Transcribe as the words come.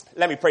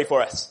Let me pray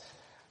for us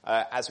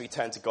as we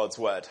turn to God's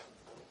word.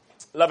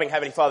 Loving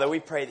Heavenly Father, we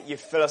pray that you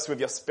fill us with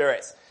your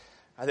Spirit,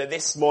 and that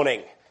this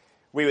morning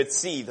we would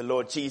see the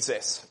Lord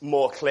Jesus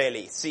more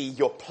clearly, see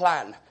your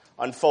plan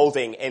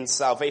unfolding in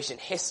salvation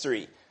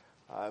history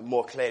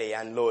more clearly.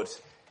 And Lord,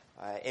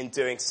 in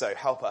doing so,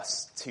 help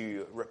us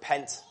to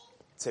repent,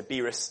 to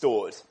be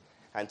restored,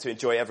 and to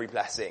enjoy every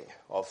blessing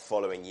of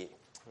following you.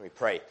 We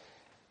pray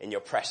in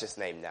your precious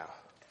name now.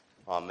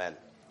 Amen.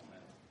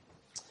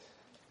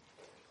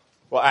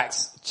 Well,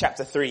 Acts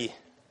chapter 3,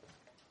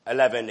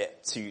 11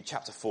 to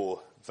chapter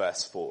 4,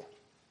 verse 4.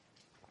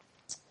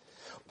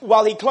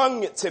 While he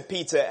clung to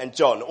Peter and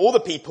John, all the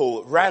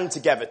people ran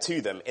together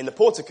to them in the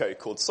portico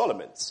called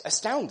Solomon's,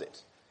 astounded.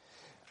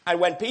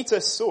 And when Peter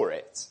saw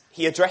it,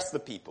 he addressed the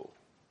people.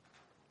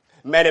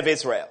 Men of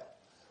Israel,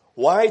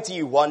 why do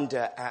you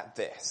wonder at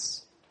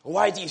this?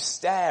 Why do you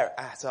stare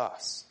at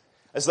us,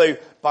 as though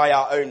by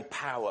our own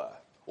power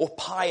or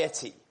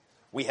piety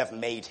we have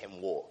made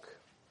him walk?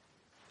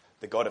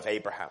 The God of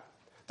Abraham,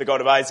 the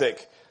God of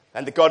Isaac,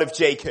 and the God of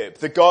Jacob,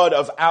 the God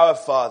of our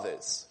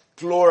fathers,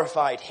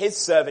 glorified his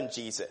servant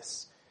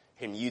Jesus,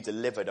 whom you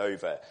delivered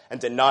over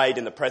and denied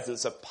in the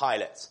presence of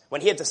Pilate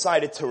when he had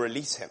decided to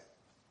release him.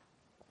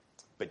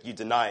 But you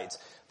denied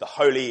the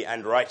holy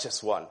and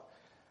righteous one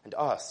and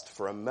asked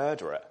for a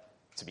murderer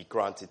to be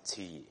granted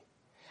to you.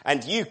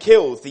 And you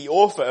killed the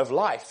author of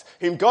life,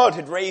 whom God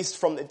had raised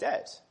from the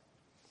dead.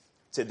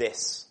 To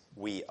this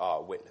we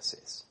are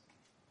witnesses.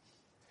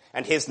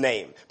 And his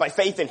name, by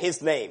faith in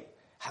his name,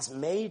 has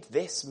made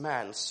this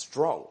man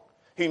strong,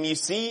 whom you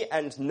see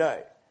and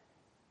know.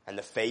 And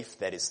the faith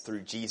that is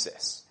through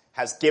Jesus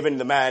has given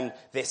the man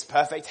this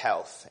perfect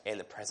health in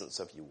the presence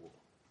of you all.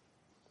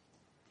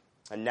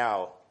 And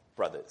now,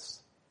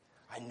 brothers,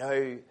 I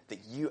know that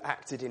you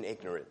acted in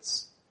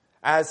ignorance,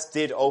 as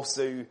did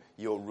also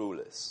your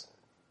rulers.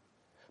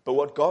 But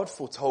what God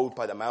foretold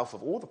by the mouth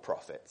of all the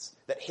prophets,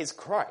 that his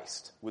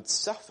Christ would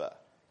suffer,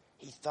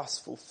 he thus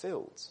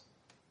fulfilled.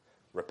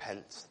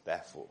 Repent,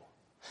 therefore,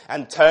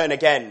 and turn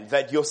again,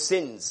 that your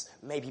sins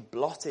may be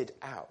blotted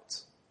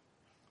out,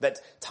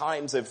 that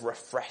times of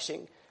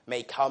refreshing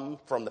may come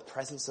from the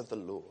presence of the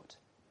Lord,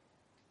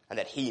 and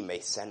that he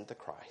may send the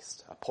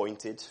Christ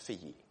appointed for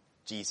you,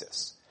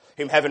 Jesus,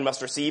 whom heaven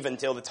must receive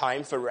until the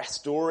time for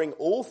restoring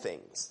all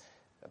things,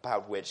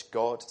 about which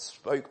God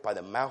spoke by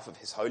the mouth of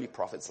his holy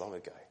prophets long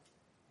ago.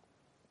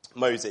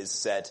 Moses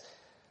said,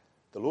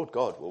 the Lord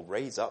God will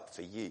raise up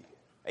for you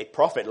a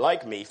prophet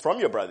like me from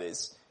your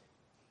brothers.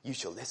 You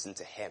shall listen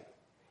to him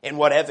in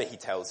whatever he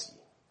tells you.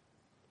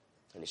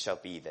 And it shall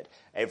be that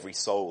every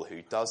soul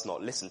who does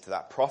not listen to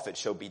that prophet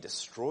shall be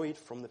destroyed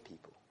from the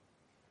people.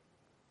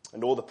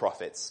 And all the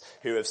prophets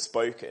who have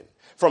spoken,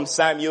 from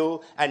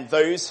Samuel and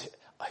those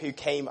who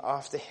came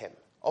after him,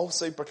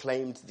 also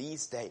proclaimed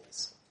these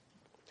days.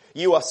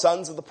 You are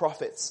sons of the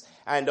prophets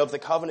and of the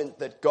covenant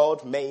that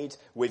God made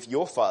with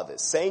your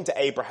fathers, saying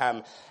to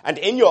Abraham, and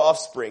in your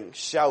offspring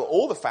shall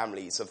all the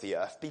families of the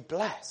earth be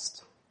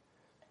blessed.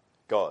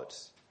 God,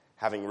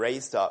 having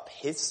raised up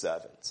his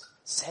servant,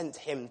 sent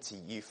him to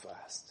you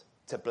first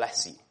to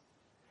bless you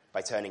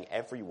by turning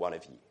every one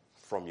of you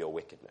from your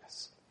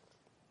wickedness.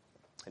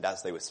 And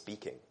as they were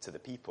speaking to the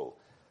people,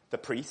 the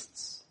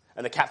priests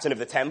and the captain of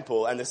the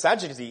temple and the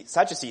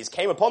Sadducees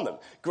came upon them,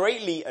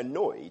 greatly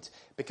annoyed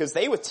because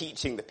they were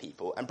teaching the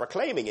people and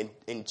proclaiming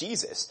in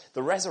Jesus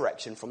the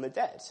resurrection from the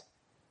dead.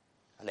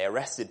 And they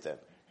arrested them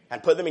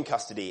and put them in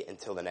custody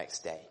until the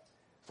next day,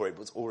 for it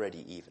was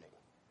already evening.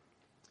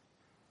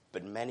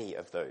 But many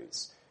of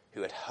those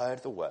who had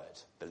heard the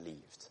word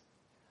believed,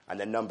 and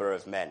the number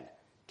of men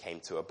came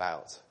to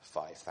about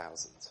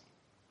 5,000.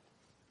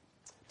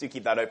 Do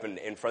keep that open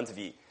in front of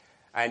you.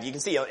 And you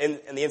can see in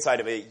the inside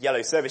of a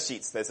yellow service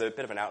sheets, there's a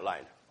bit of an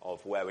outline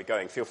of where we're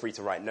going. Feel free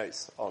to write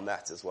notes on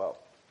that as well.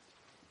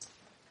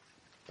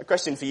 A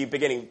question for you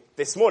beginning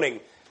this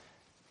morning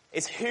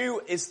is, who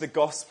is the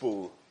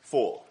gospel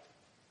for?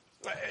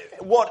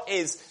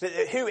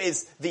 Who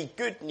is the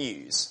good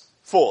news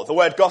for? The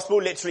word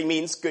gospel literally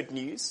means good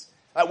news.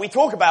 We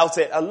talk about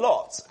it a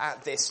lot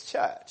at this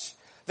church.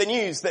 The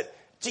news that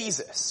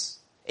Jesus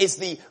is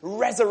the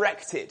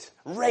resurrected,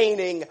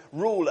 reigning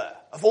ruler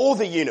of all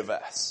the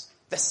universe,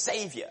 the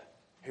Savior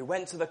who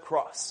went to the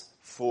cross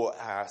for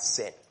our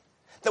sin,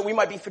 that we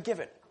might be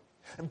forgiven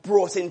and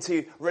brought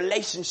into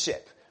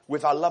relationship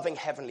with our loving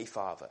Heavenly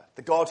Father,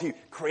 the God who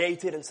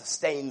created and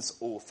sustains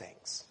all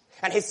things.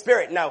 And his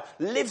Spirit now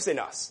lives in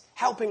us,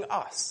 helping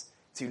us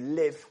to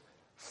live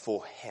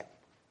for him.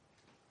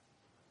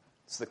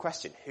 So the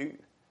question, who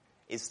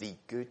is the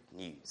good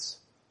news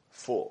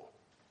for?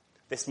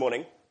 This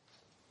morning,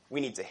 we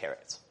need to hear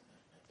it.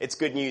 It's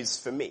good news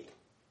for me.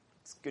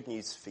 It's good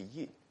news for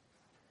you.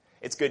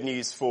 It's good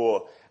news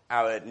for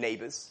our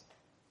neighbours,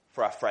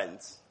 for our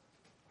friends,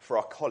 for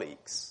our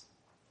colleagues.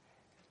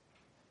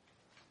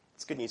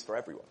 It's good news for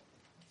everyone.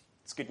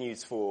 It's good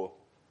news for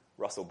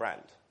Russell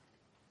Brand.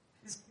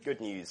 It's good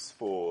news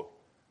for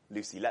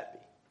Lucy Letby.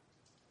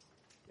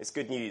 It's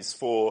good news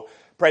for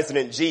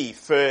President Xi,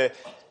 for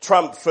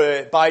Trump,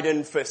 for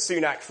Biden, for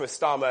Sunak, for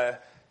Starmer.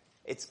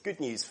 It's good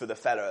news for the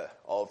fella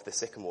of the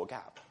Sycamore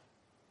Gap.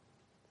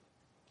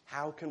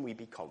 How can we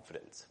be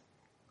confident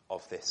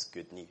of this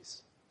good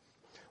news?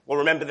 Well,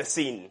 remember the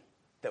scene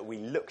that we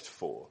looked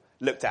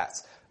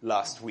at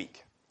last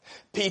week.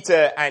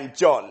 Peter and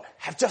John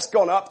have just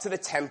gone up to the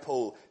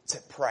temple to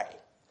pray.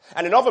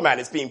 And another man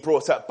is being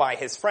brought up by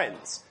his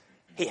friends.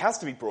 He has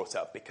to be brought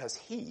up because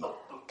he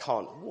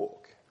can't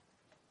walk.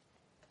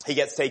 He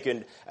gets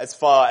taken as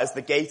far as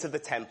the gate of the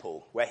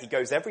temple, where he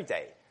goes every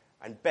day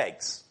and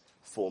begs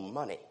for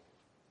money.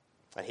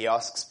 And he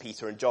asks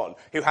Peter and John,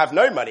 who have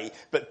no money,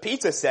 but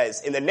Peter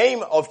says, in the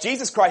name of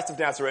Jesus Christ of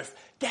Nazareth,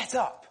 get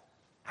up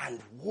and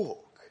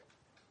walk.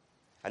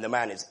 And the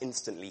man is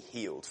instantly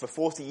healed. For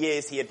 40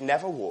 years he had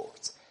never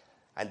walked,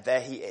 and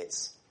there he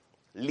is,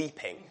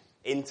 leaping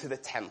into the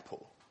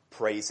temple,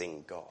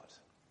 praising God.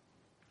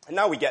 And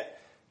now we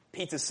get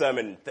Peter's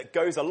sermon that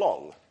goes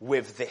along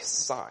with this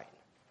sign.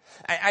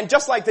 And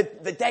just like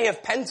the day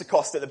of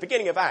Pentecost at the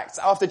beginning of Acts,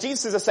 after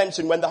Jesus'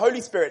 ascension, when the Holy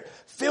Spirit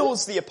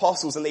fills the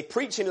apostles and they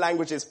preach in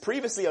languages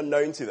previously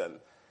unknown to them,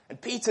 and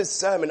Peter's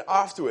sermon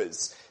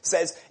afterwards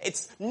says,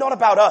 it's not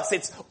about us,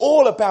 it's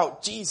all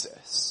about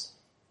Jesus.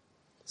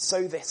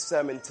 So this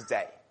sermon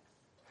today,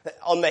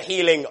 on the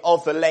healing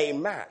of the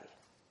lame man,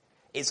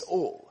 is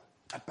all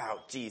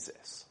about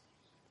Jesus.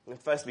 And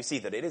first we see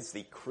that it is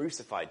the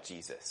crucified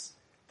Jesus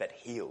that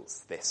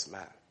heals this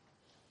man.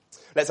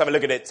 Let's have a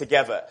look at it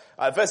together.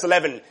 Verse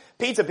 11,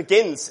 Peter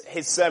begins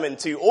his sermon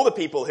to all the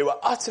people who are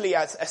utterly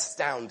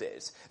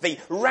astounded. They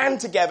ran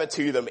together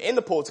to them in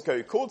the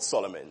portico called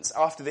Solomon's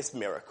after this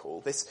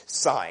miracle, this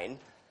sign.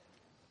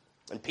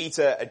 And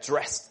Peter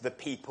addressed the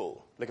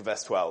people. Look at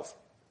verse 12.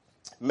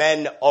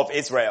 Men of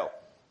Israel,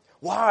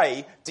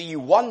 why do you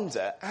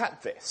wonder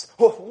at this?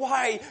 Or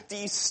why do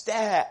you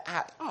stare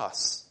at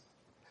us?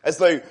 As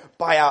though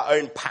by our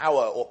own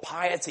power or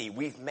piety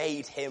we've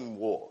made him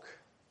walk.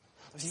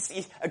 You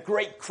see, a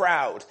great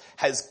crowd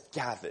has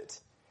gathered.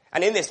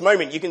 And in this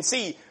moment, you can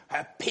see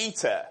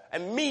Peter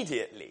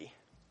immediately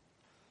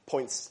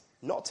points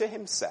not to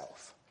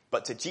himself,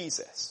 but to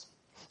Jesus.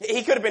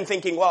 He could have been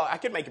thinking, well, I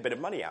could make a bit of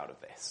money out of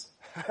this.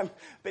 A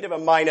bit of a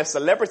minor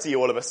celebrity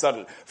all of a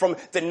sudden. From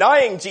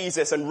denying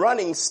Jesus and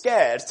running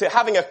scared to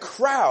having a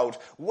crowd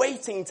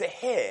waiting to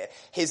hear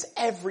his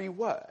every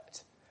word.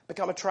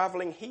 Become a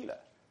traveling healer.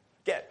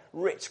 Get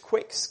rich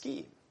quick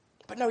scheme.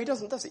 But no, he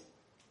doesn't, does he?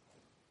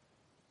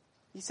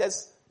 He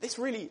says, this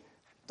really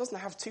doesn't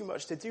have too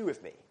much to do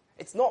with me.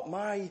 It's not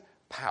my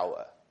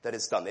power that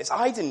has done this.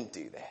 I didn't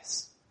do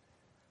this.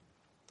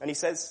 And he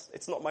says,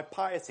 it's not my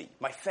piety,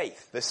 my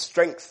faith, the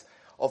strength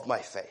of my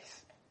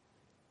faith.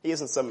 He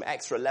isn't some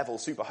extra level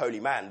super holy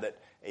man that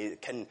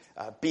can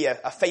be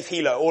a faith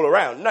healer all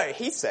around. No,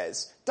 he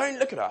says, don't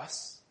look at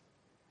us.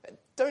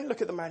 Don't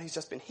look at the man who's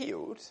just been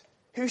healed.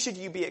 Who should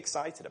you be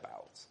excited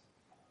about?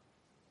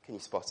 Can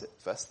you spot it?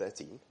 Verse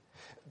 13.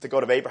 The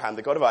God of Abraham,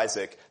 the God of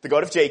Isaac, the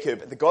God of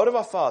Jacob, the God of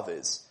our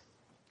fathers,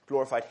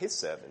 glorified his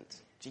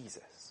servant,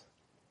 Jesus.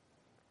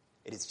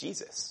 It is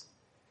Jesus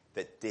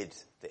that did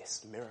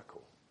this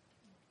miracle.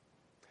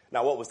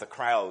 Now, what was the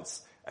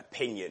crowd's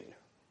opinion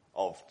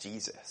of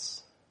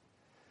Jesus?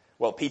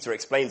 Well, Peter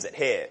explains it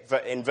here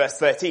in verse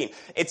 13.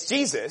 It's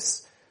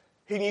Jesus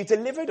whom you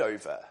delivered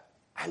over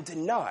and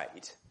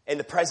denied in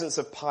the presence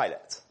of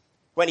Pilate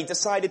when he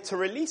decided to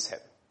release him.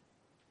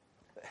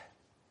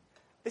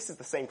 This is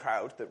the same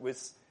crowd that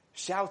was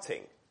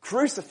shouting,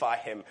 crucify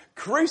him,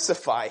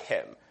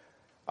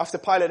 after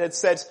Pilate had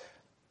said,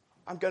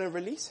 I'm going to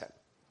release him.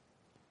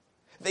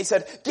 They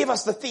said, give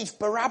us the thief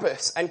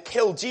Barabbas and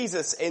kill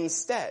Jesus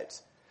instead.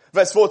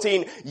 Verse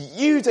 14,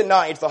 you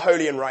denied the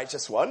holy and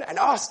righteous one and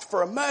asked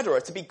for a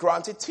murderer to be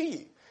granted to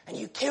you, and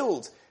you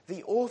killed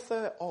the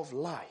author of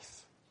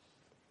life.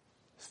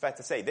 It's fair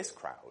to say this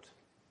crowd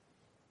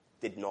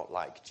did not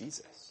like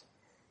Jesus.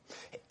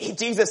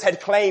 Jesus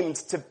had claimed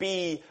to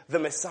be the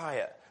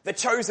Messiah, the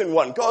chosen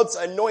one, God's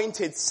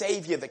anointed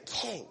Savior, the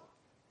King.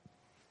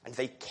 And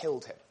they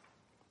killed him.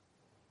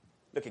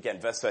 Look again,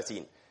 verse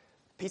 13.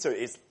 Peter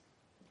is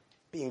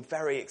being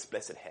very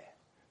explicit here.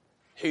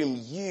 Whom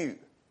you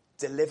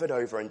delivered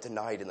over and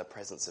denied in the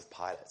presence of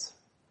Pilate.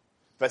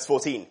 Verse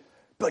 14.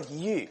 But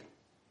you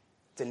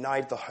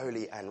denied the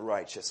holy and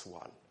righteous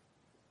one.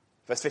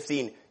 Verse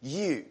 15.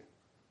 You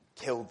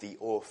killed the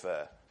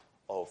author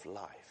of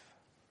life.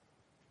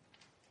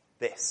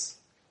 This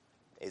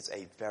is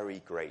a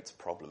very great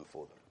problem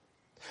for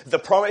them. The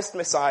promised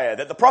Messiah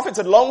that the prophets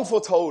had long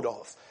foretold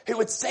of, who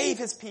would save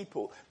his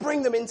people,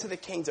 bring them into the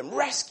kingdom,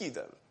 rescue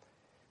them.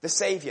 The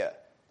Savior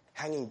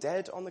hanging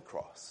dead on the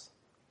cross,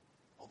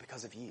 all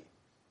because of you.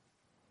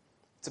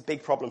 It's a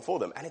big problem for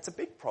them, and it's a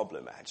big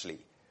problem, actually,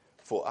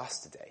 for us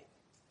today.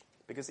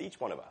 Because each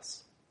one of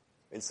us,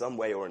 in some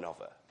way or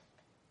another,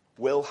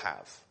 will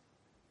have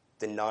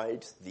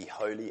denied the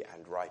holy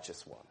and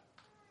righteous one.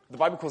 The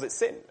Bible calls it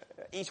sin.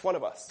 Each one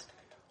of us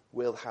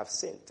will have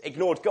sinned,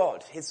 ignored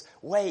God, his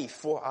way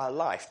for our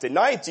life,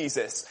 denied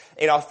Jesus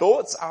in our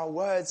thoughts, our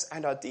words,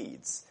 and our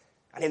deeds.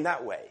 And in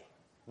that way,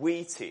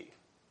 we too,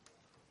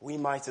 we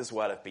might as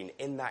well have been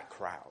in that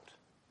crowd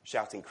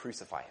shouting,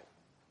 crucify him.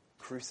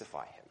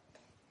 crucify him.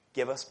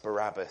 Give us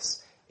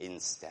Barabbas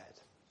instead.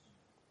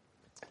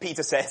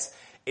 Peter says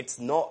it's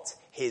not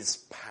his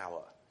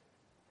power,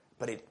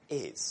 but it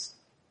is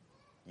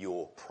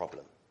your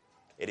problem.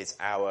 It is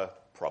our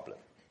problem.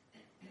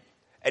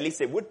 At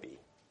least it would be.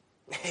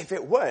 If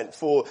it weren't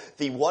for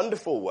the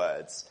wonderful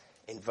words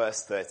in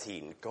verse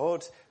 13,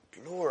 God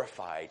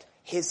glorified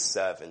his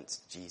servant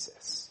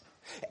Jesus.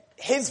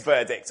 His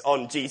verdict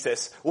on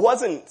Jesus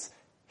wasn't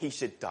he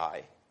should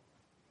die,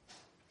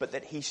 but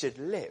that he should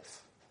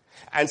live.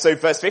 And so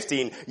verse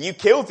 15, you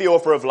killed the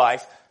author of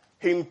life,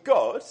 whom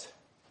God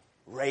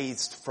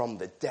raised from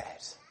the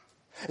dead.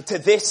 To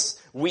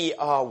this we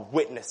are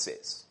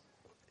witnesses.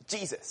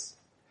 Jesus,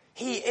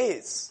 he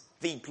is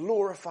the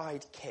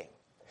glorified King,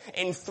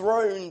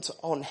 enthroned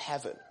on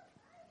heaven,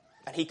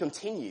 and he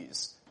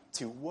continues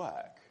to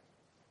work.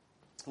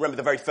 Remember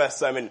the very first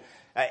sermon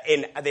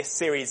in this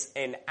series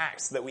in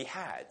Acts that we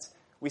had?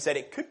 We said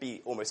it could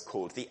be almost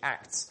called the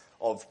Acts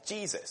of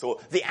Jesus, or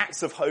the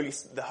Acts of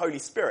the Holy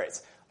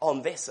Spirit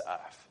on this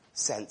earth,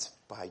 sent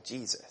by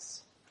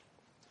Jesus.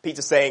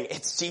 Peter's saying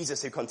it's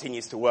Jesus who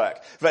continues to work.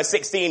 Verse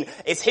 16,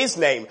 it's his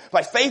name,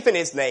 by faith in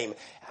his name,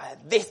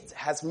 this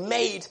has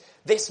made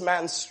this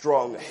man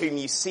strong, whom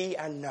you see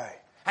and know.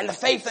 And the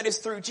faith that is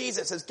through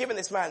Jesus has given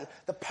this man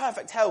the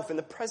perfect health in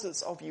the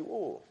presence of you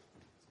all.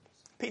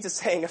 Peter's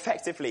saying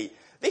effectively,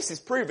 this is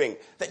proving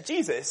that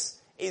Jesus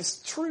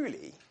is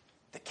truly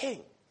the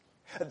King.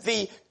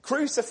 The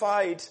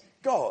crucified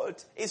God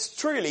is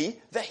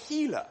truly the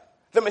healer,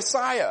 the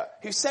Messiah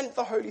who sent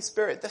the Holy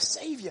Spirit, the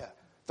Savior,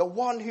 the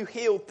one who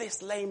healed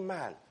this lame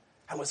man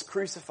and was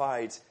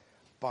crucified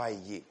by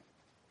you.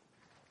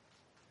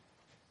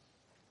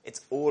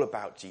 It's all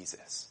about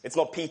Jesus. It's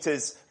not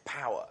Peter's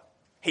power.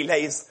 He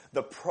lays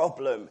the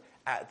problem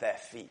at their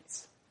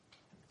feet.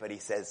 But he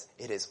says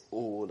it is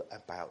all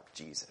about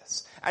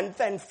Jesus. And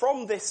then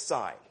from this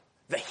sign,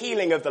 the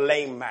healing of the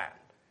lame man,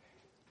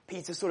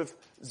 Peter sort of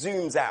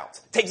zooms out,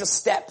 takes a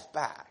step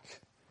back,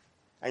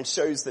 and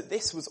shows that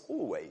this was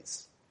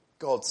always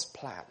God's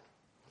plan.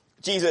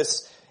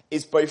 Jesus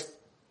is both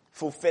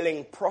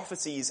fulfilling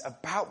prophecies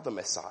about the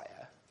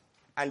Messiah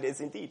and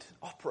is indeed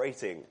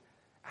operating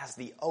as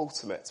the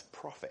ultimate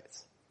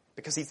prophet,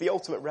 because he's the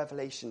ultimate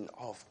revelation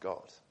of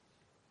God.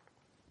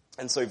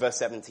 And so verse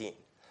 17,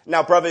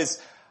 now brothers,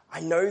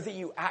 I know that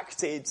you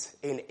acted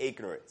in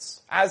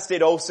ignorance, as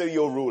did also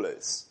your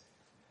rulers.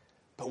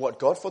 But what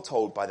God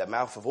foretold by the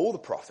mouth of all the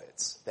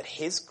prophets, that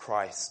his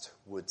Christ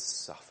would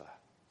suffer.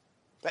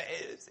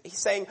 He's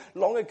saying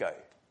long ago,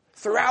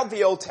 throughout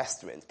the Old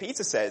Testament,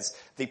 Peter says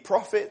the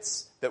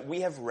prophets that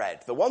we have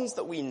read, the ones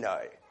that we know,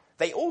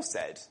 they all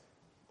said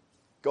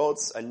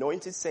God's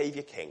anointed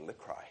Savior King, the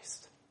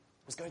Christ,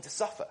 was going to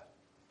suffer,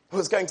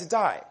 was going to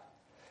die.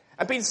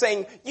 And Peter's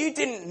saying, you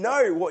didn't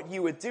know what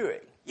you were doing.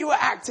 You were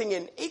acting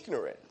in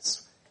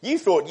ignorance. You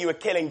thought you were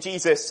killing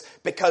Jesus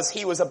because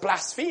he was a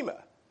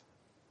blasphemer.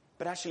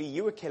 But actually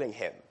you were killing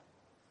him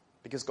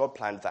because God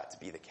planned that to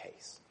be the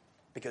case.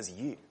 Because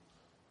you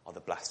are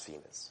the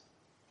blasphemers.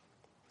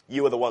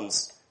 You are the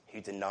ones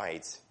who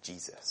denied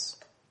Jesus.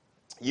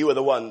 You are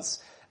the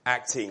ones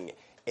acting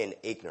in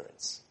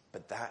ignorance.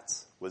 But that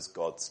was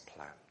God's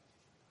plan.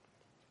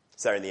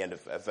 So in the end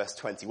of verse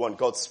 21,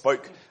 God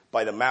spoke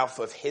by the mouth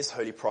of his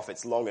holy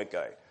prophets long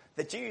ago.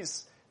 The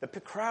Jews, the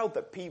crowd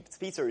that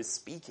Peter is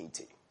speaking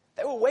to,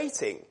 they were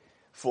waiting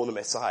for the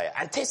Messiah,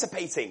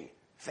 anticipating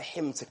for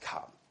him to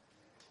come.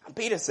 And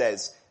Peter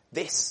says,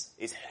 this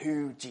is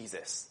who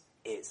Jesus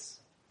is.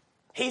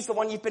 He's the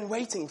one you've been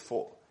waiting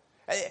for.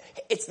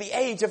 It's the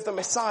age of the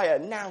Messiah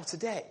now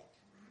today.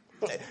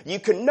 You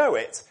can know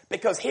it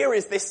because here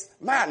is this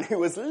man who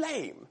was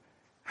lame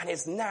and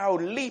is now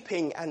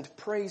leaping and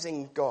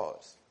praising God.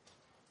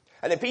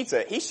 And then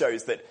Peter, he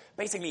shows that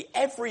basically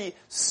every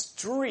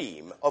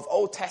stream of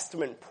Old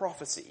Testament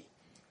prophecy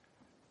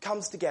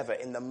comes together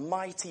in the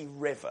mighty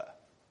river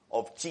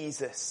of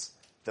Jesus,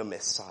 the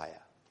Messiah.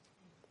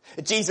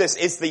 Jesus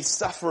is the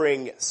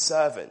suffering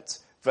servant,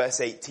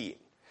 verse 18.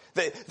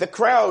 The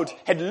crowd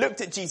had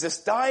looked at Jesus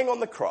dying on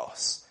the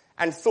cross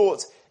and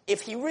thought,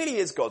 if he really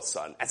is God's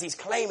son, as he's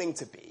claiming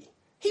to be,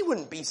 he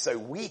wouldn't be so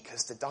weak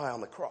as to die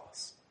on the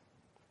cross.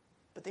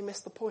 But they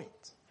missed the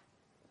point.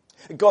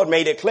 God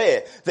made it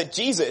clear that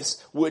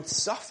Jesus would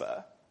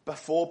suffer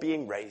before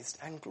being raised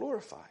and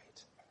glorified.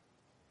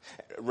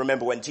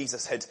 Remember when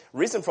Jesus had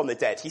risen from the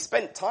dead, he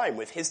spent time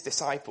with his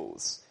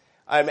disciples,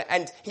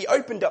 and he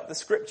opened up the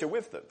scripture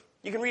with them.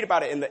 You can read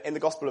about it in the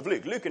Gospel of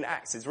Luke. Luke and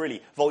Acts is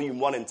really volume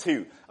 1 and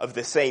 2 of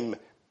the same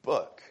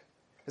book.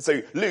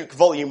 So Luke,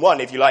 volume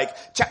 1, if you like,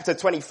 chapter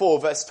 24,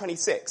 verse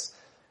 26.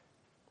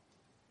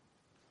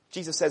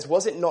 Jesus says,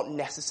 was it not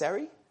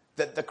necessary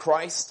that the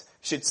Christ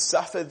should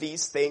suffer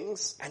these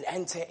things and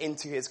enter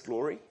into his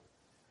glory?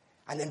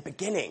 And then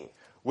beginning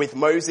with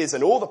Moses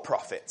and all the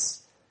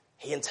prophets,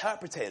 he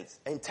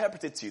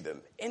interpreted to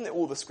them in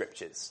all the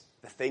scriptures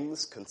the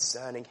things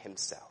concerning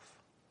himself.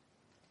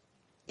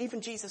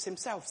 Even Jesus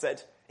himself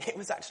said, it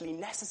was actually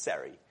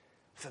necessary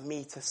for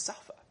me to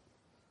suffer.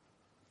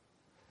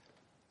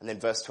 And then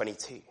verse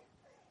 22.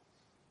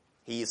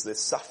 He is the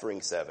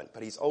suffering servant,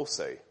 but he's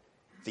also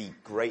the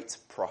great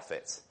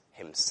prophet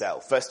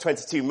himself. Verse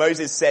 22,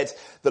 Moses said,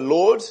 "The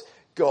Lord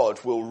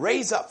God will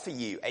raise up for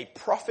you a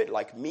prophet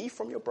like me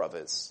from your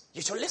brothers.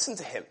 You shall listen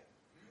to him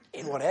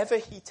in whatever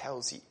he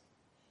tells you.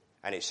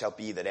 And it shall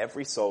be that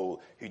every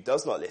soul who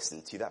does not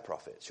listen to that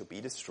prophet shall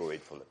be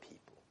destroyed from the people."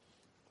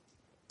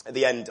 At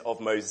the end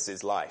of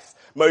Moses' life,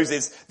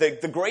 Moses,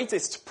 the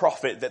greatest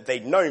prophet that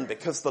they'd known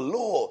because the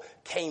law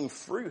came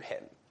through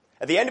him.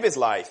 At the end of his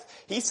life,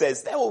 he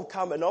says, there will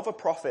come another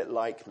prophet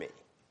like me.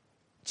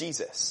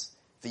 Jesus,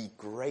 the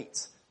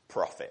great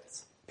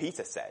prophet.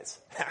 Peter says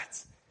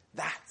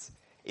that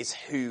is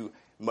who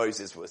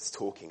Moses was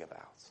talking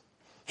about.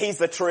 He's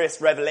the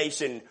truest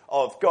revelation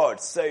of God,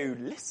 so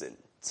listen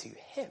to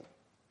him.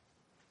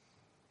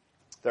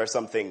 There are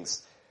some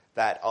things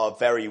that are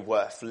very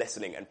worth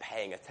listening and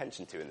paying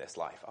attention to in this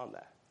life, aren't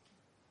there?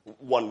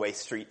 One-way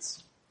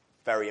streets,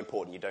 very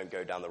important. You don't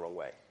go down the wrong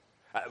way.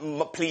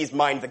 Please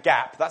mind the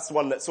gap. That's the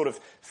one that sort of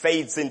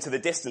fades into the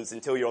distance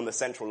until you're on the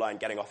central line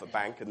getting off a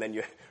bank, and then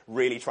you're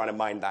really trying to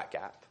mind that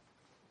gap.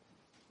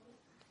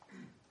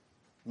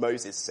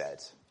 Moses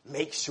said,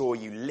 make sure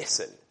you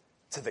listen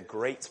to the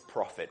great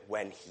prophet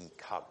when he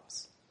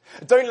comes.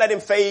 Don't let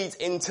him fade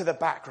into the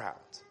background.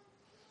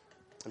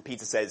 And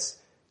Peter says,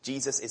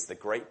 Jesus is the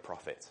great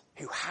prophet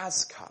who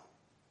has come.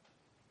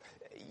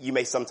 You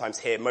may sometimes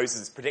hear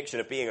Moses' prediction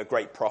of being a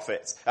great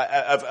prophet,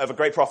 of a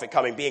great prophet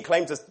coming, being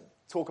claimed to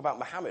talk about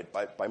Muhammad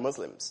by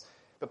Muslims.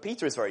 But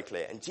Peter is very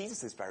clear, and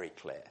Jesus is very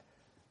clear.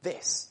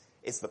 This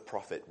is the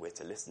prophet we're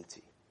to listen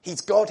to.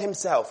 He's God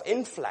himself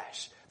in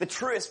flesh, the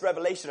truest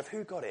revelation of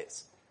who God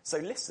is. So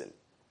listen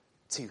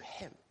to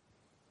him.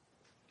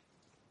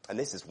 And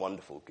this is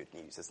wonderful good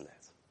news, isn't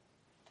it?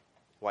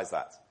 Why is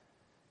that?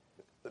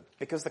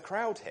 Because the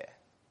crowd here,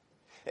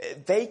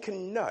 they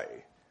can know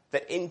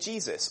that in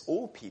Jesus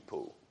all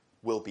people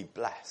will be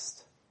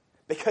blessed.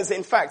 Because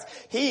in fact,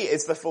 he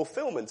is the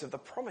fulfillment of the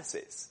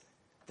promises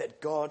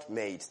that God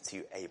made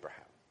to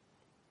Abraham.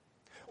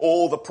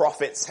 All the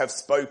prophets have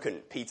spoken,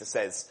 Peter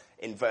says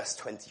in verse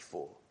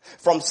 24.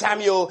 From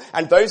Samuel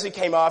and those who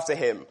came after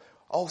him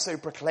also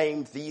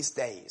proclaimed these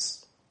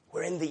days.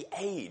 We're in the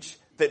age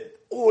that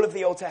all of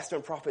the Old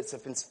Testament prophets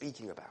have been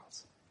speaking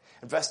about.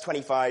 In verse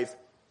 25,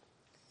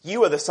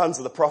 you are the sons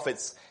of the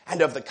prophets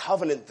and of the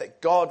covenant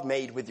that God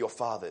made with your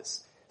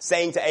fathers,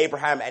 saying to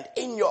Abraham, and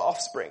in your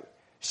offspring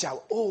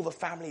shall all the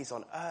families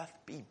on earth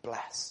be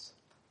blessed.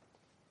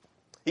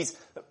 He's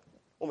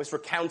almost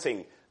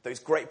recounting those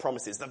great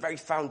promises, the very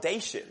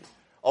foundation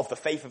of the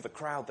faith of the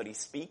crowd that he's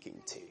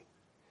speaking to.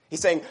 He's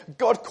saying,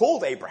 God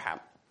called Abraham.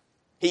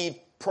 He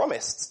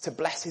promised to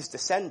bless his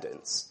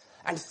descendants.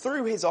 And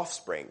through his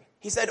offspring,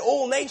 he said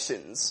all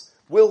nations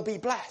will be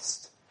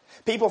blessed.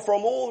 People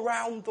from all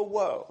around the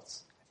world,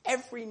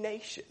 every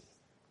nation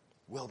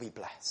will be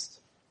blessed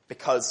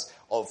because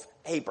of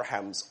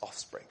Abraham's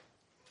offspring.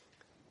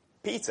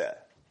 Peter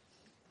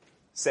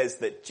says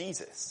that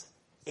Jesus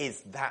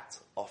is that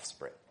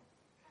offspring.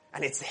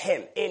 And it's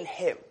him,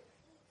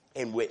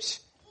 in which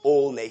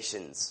all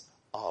nations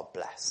are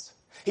blessed.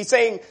 He's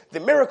saying the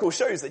miracle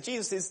shows that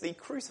Jesus is the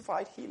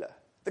crucified healer,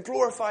 the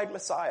glorified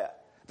Messiah,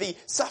 the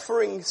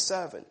suffering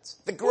servant,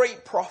 the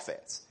great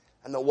prophet,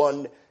 and the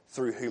one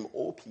through whom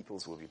all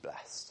peoples will be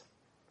blessed.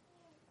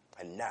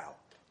 And now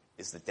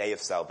is the day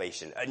of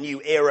salvation. A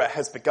new era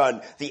has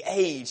begun, the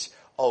age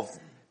of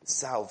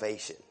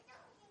salvation.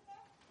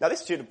 Now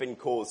this should have been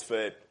cause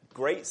for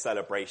great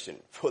celebration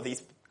for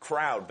these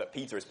crowd that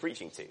Peter is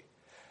preaching to.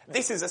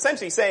 This is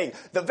essentially saying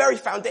the very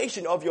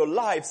foundation of your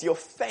lives, your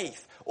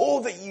faith,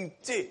 all that you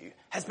do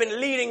has been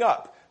leading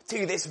up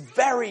to this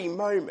very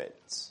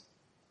moment.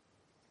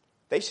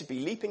 They should be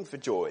leaping for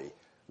joy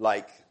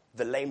like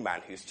the lame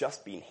man who's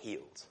just been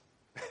healed.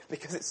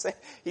 Because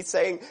he's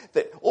saying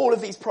that all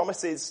of these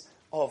promises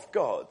of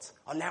God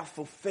are now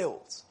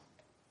fulfilled.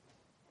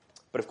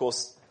 But of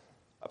course,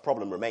 a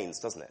problem remains,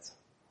 doesn't it?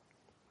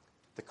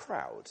 The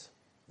crowd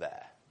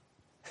there,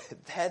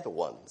 they're the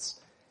ones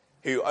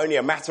who only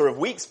a matter of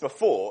weeks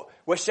before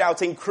were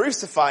shouting,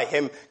 "Crucify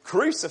him,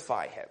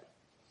 crucify him."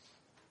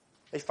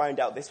 They found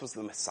out this was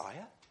the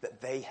Messiah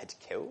that they had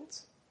killed.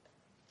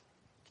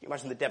 Can you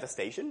imagine the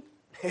devastation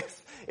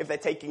if they're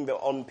taking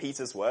on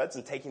Peter's words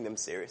and taking them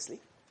seriously?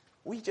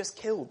 We just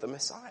killed the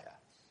Messiah.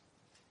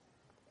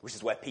 Which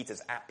is where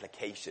Peter's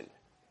application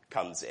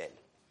comes in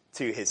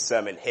to his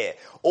sermon here.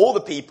 All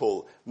the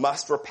people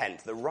must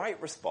repent. The right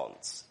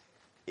response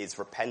is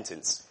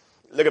repentance.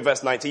 Look at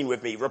verse 19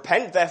 with me.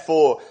 Repent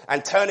therefore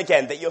and turn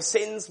again that your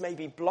sins may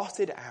be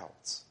blotted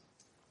out.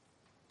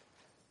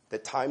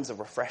 That times of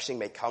refreshing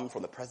may come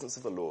from the presence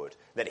of the Lord,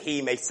 that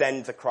he may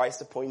send the Christ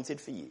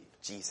appointed for you,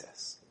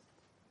 Jesus.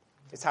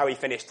 It's how he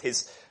finished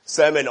his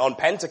sermon on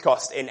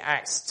Pentecost in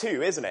Acts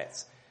 2, isn't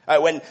it?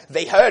 When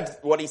they heard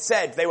what he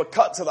said, they were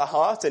cut to the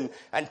heart, and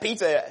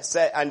Peter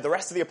said, and the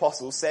rest of the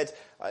apostles said,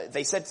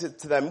 they said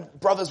to them,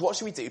 brothers, what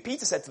should we do?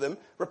 Peter said to them,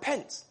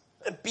 repent,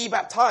 be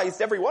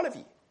baptized, every one of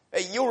you.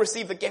 You'll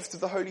receive the gift of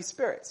the Holy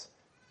Spirit.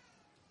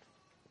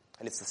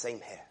 And it's the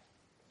same here.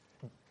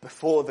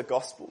 before the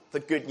gospel. The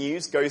good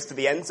news goes to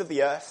the ends of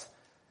the earth.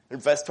 In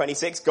verse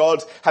 26,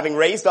 God, having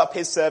raised up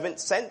his servant,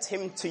 sent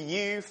him to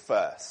you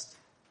first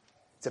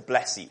to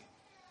bless you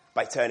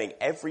by turning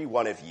every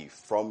one of you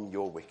from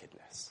your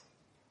wickedness.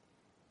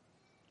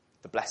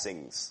 The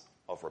blessings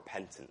of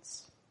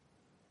repentance.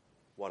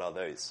 What are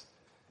those?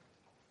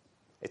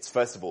 It's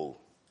first of all,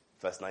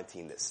 verse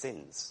 19, that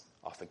sins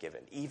are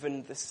forgiven,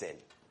 even the sin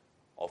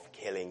of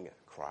killing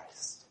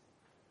Christ.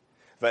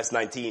 Verse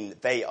 19,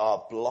 they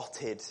are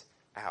blotted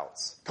out,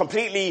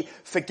 completely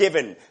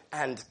forgiven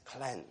and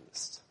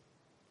cleansed.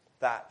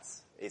 That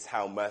is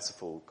how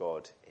merciful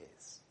God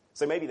is.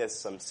 So maybe there's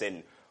some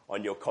sin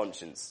on your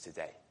conscience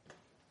today.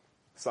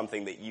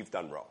 Something that you've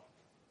done wrong.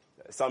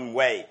 Some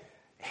way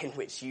in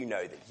which you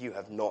know that you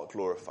have not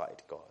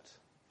glorified God.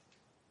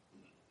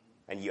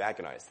 And you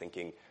agonize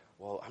thinking,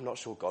 well, I'm not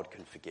sure God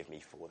can forgive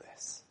me for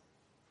this.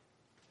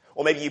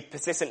 Or maybe you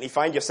persistently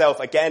find yourself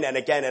again and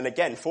again and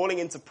again falling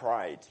into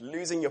pride,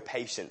 losing your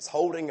patience,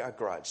 holding a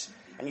grudge.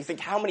 And you think,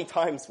 how many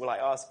times will I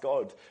ask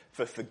God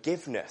for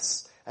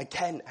forgiveness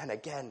again and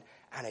again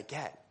and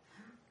again?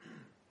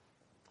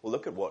 Well,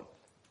 look at what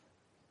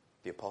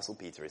the Apostle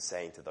Peter is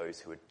saying to those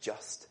who had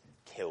just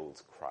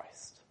killed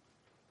Christ.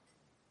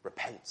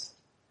 Repent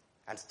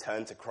and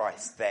turn to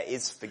Christ. There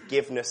is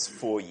forgiveness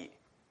for you.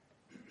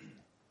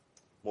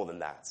 More than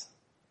that,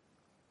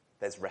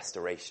 there's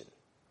restoration,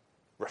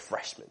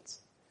 refreshment.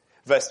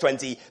 Verse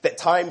 20, that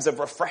times of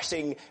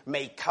refreshing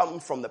may come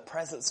from the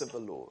presence of the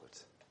Lord.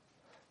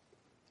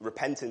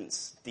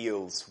 Repentance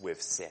deals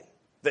with sin.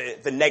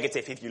 The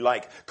negative, if you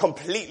like,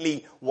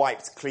 completely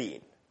wiped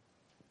clean.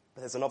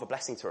 But there's another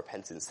blessing to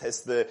repentance.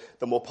 There's the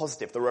more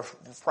positive, the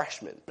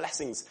refreshment,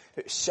 blessings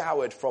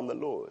showered from the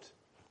Lord.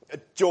 A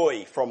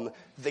joy from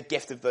the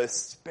gift of the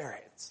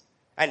Spirit.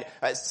 And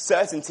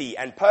certainty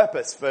and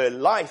purpose for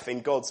life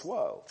in God's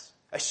world.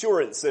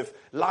 Assurance of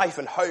life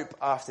and hope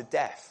after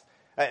death.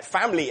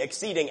 Family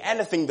exceeding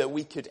anything that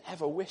we could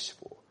ever wish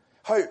for.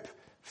 Hope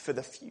for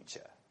the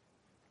future.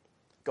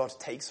 God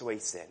takes away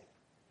sin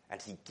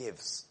and he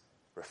gives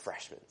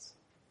refreshment.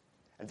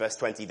 And verse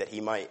 20, that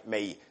he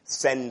may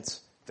send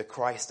the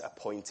Christ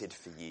appointed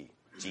for you,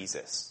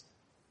 Jesus.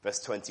 Verse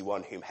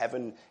 21, whom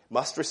heaven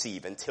must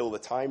receive until the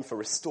time for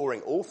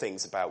restoring all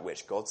things about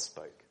which God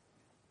spoke.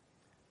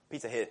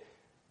 Peter here,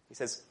 he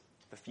says,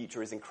 the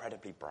future is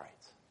incredibly bright.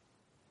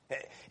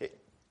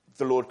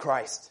 The Lord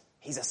Christ,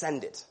 he's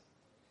ascended,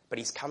 but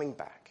he's coming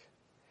back.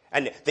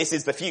 And this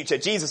is the future.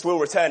 Jesus will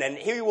return and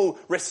he will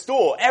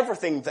restore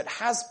everything that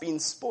has been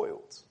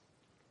spoiled.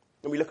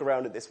 And we look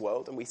around at this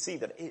world and we see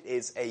that it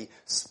is a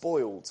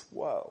spoiled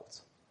world.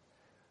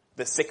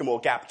 The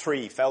sycamore gap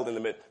tree felled in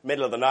the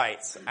middle of the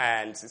night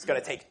and it's going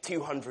to take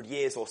 200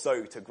 years or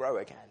so to grow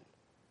again.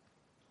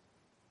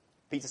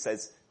 Peter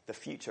says the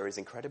future is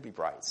incredibly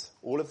bright.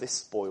 All of this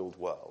spoiled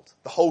world,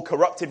 the whole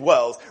corrupted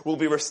world will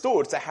be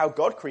restored to how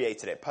God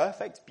created it.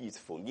 Perfect,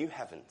 beautiful, new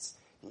heavens,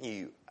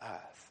 new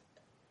earth.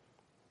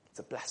 It's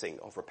a blessing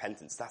of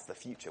repentance. That's the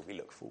future we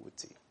look forward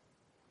to.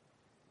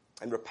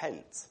 And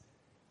repent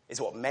is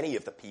what many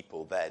of the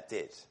people there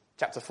did.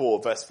 Chapter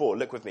 4, verse 4,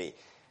 look with me.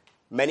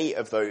 Many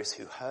of those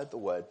who heard the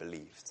word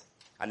believed,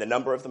 and the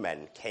number of the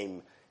men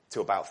came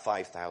to about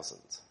 5,000.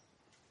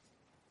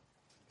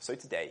 So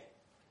today,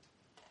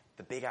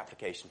 the big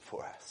application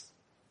for us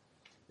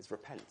is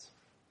repent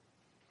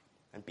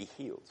and be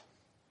healed.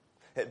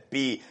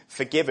 Be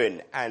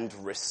forgiven and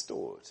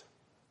restored.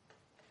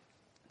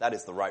 That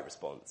is the right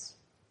response.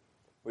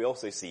 We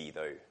also see,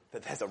 though,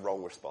 that there's a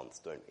wrong response,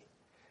 don't we?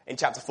 In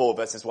chapter 4,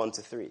 verses 1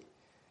 to 3.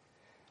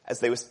 As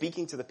they were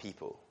speaking to the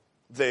people,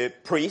 the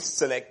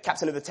priests and the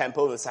captain of the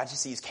temple and the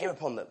Sadducees came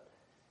upon them.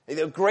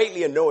 They were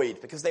greatly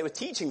annoyed because they were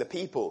teaching the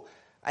people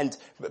and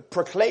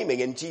proclaiming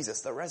in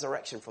Jesus the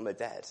resurrection from the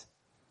dead.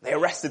 They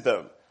arrested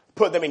them,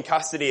 put them in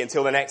custody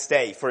until the next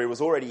day, for it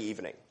was already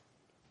evening.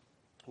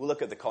 We'll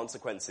look at the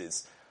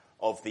consequences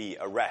of the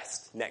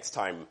arrest next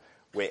time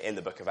we're in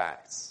the book of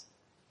Acts.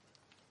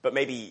 But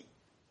maybe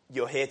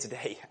you're here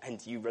today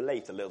and you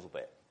relate a little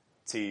bit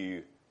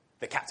to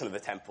the captain of the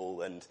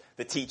temple and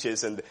the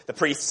teachers and the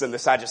priests and the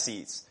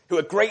Sadducees, who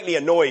are greatly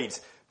annoyed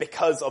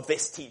because of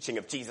this teaching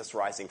of Jesus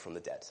rising from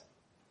the dead.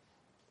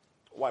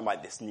 Why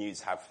might this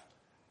news have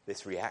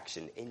this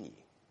reaction in you?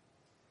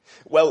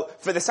 Well,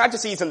 for the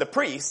Sadducees and the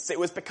priests, it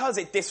was because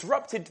it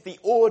disrupted the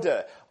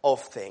order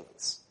of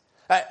things.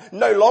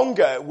 No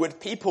longer would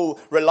people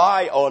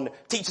rely on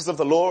teachers of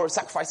the law,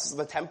 sacrifices of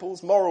the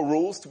temples, moral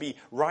rules to be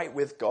right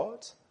with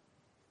God.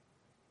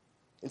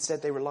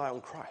 Instead, they rely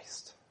on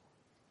Christ.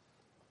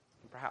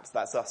 Perhaps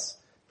that's us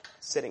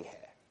sitting here.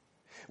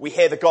 We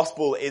hear the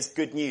gospel is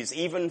good news,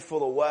 even for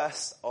the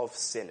worst of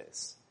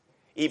sinners,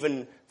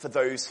 even for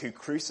those who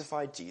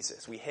crucified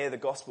Jesus. We hear the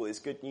gospel is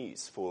good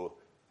news for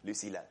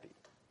Lucy Letby.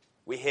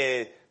 We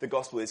hear the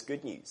gospel is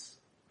good news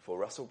for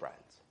Russell Brand,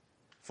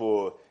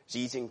 for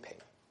Xi Jinping.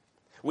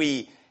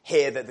 We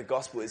hear that the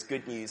gospel is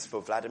good news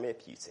for Vladimir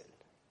Putin,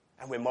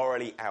 and we're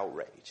morally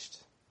outraged.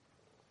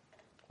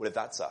 Well, if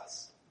that's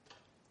us,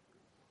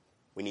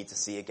 we need to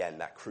see again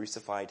that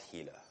crucified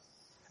healer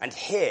and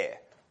hear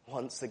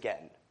once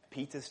again,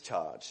 Peter's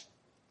charge,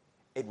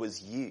 it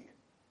was you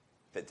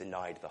that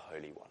denied the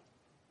Holy One.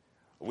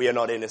 We are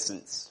not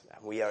innocent,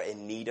 and we are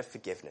in need of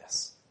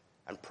forgiveness.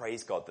 And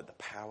praise God that the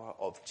power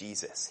of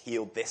Jesus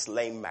healed this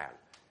lame man,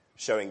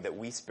 showing that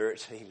we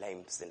spiritually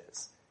lame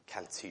sinners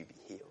can too be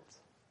healed.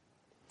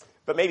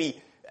 But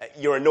maybe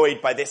you're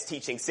annoyed by this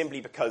teaching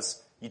simply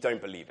because you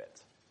don't believe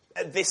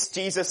it. This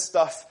Jesus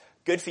stuff,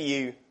 good for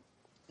you,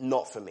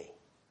 not for me.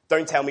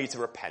 Don't tell me to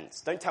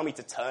repent. Don't tell me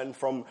to turn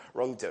from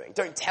wrongdoing.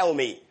 Don't tell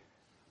me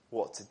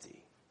what to do.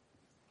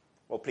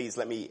 Well, please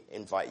let me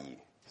invite you.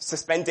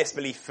 Suspend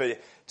disbelief for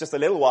just a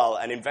little while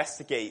and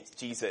investigate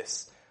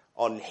Jesus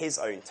on his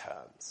own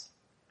terms.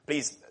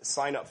 Please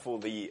sign up for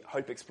the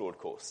Hope Explored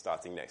course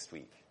starting next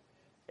week.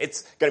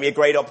 It's going to be a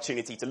great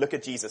opportunity to look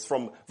at Jesus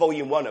from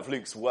volume 1 of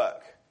Luke's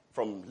work,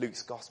 from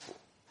Luke's gospel.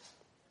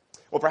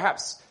 Or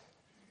perhaps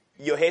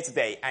you're here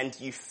today and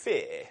you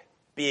fear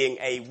being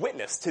a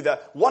witness to the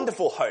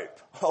wonderful hope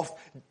of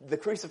the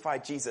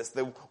crucified Jesus,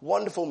 the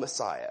wonderful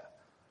Messiah,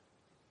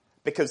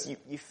 because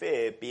you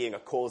fear being a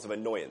cause of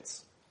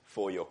annoyance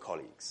for your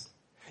colleagues.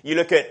 You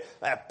look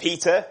at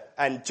Peter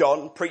and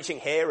John preaching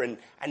here and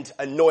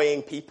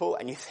annoying people,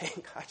 and you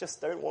think, I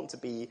just don't want to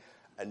be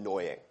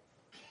annoying.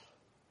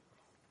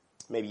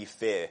 Maybe you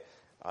fear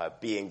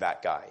being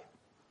that guy.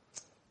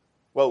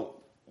 Well,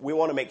 we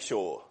want to make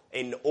sure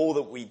in all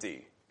that we do,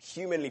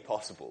 humanly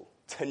possible,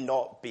 to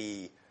not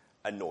be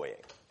annoying.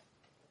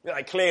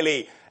 Like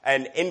clearly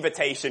an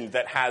invitation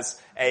that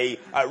has a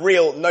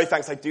real, no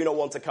thanks, I do not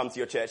want to come to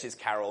your church's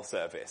carol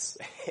service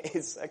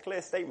is a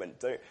clear statement.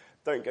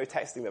 Don't go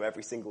texting them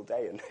every single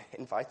day and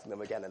inviting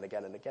them again and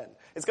again and again.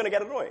 It's going to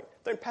get annoying.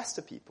 Don't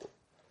pester people.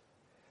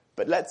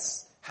 But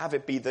let's have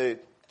it be the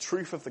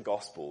truth of the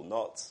gospel,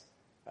 not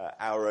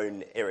our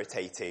own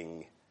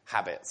irritating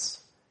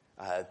habits,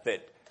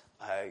 the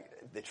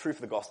truth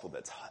of the gospel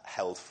that's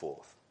held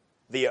forth.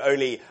 The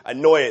only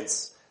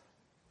annoyance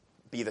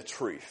be the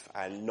truth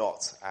and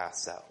not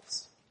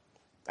ourselves.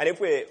 And if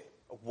we're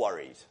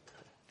worried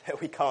that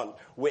we can't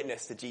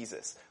witness to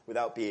Jesus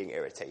without being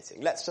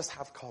irritating, let's just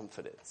have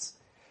confidence.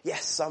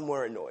 Yes, some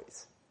were annoyed.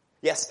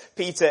 Yes,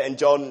 Peter and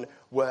John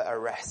were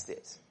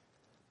arrested,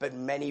 but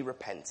many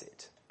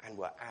repented and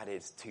were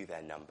added to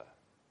their number.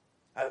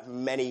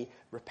 Many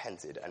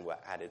repented and were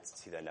added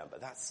to their number.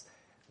 That's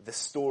the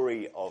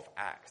story of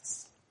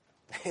Acts.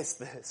 It's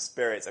the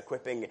Spirit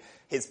equipping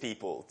his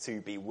people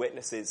to be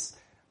witnesses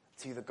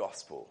to the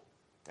gospel,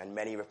 and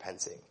many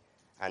repenting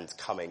and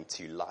coming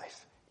to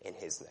life in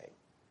his name.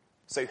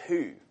 So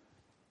who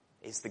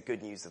is the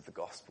good news of the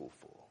gospel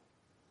for?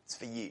 It's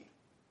for you.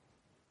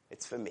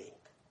 It's for me.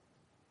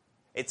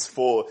 It's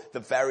for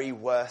the very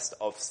worst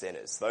of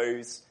sinners,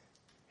 those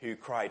who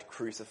cried,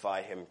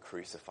 crucify him,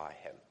 crucify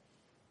him.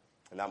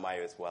 And that might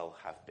as well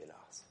have been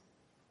us.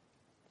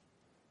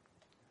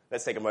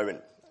 Let's take a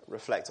moment,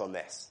 reflect on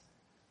this,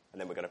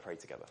 and then we're going to pray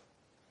together.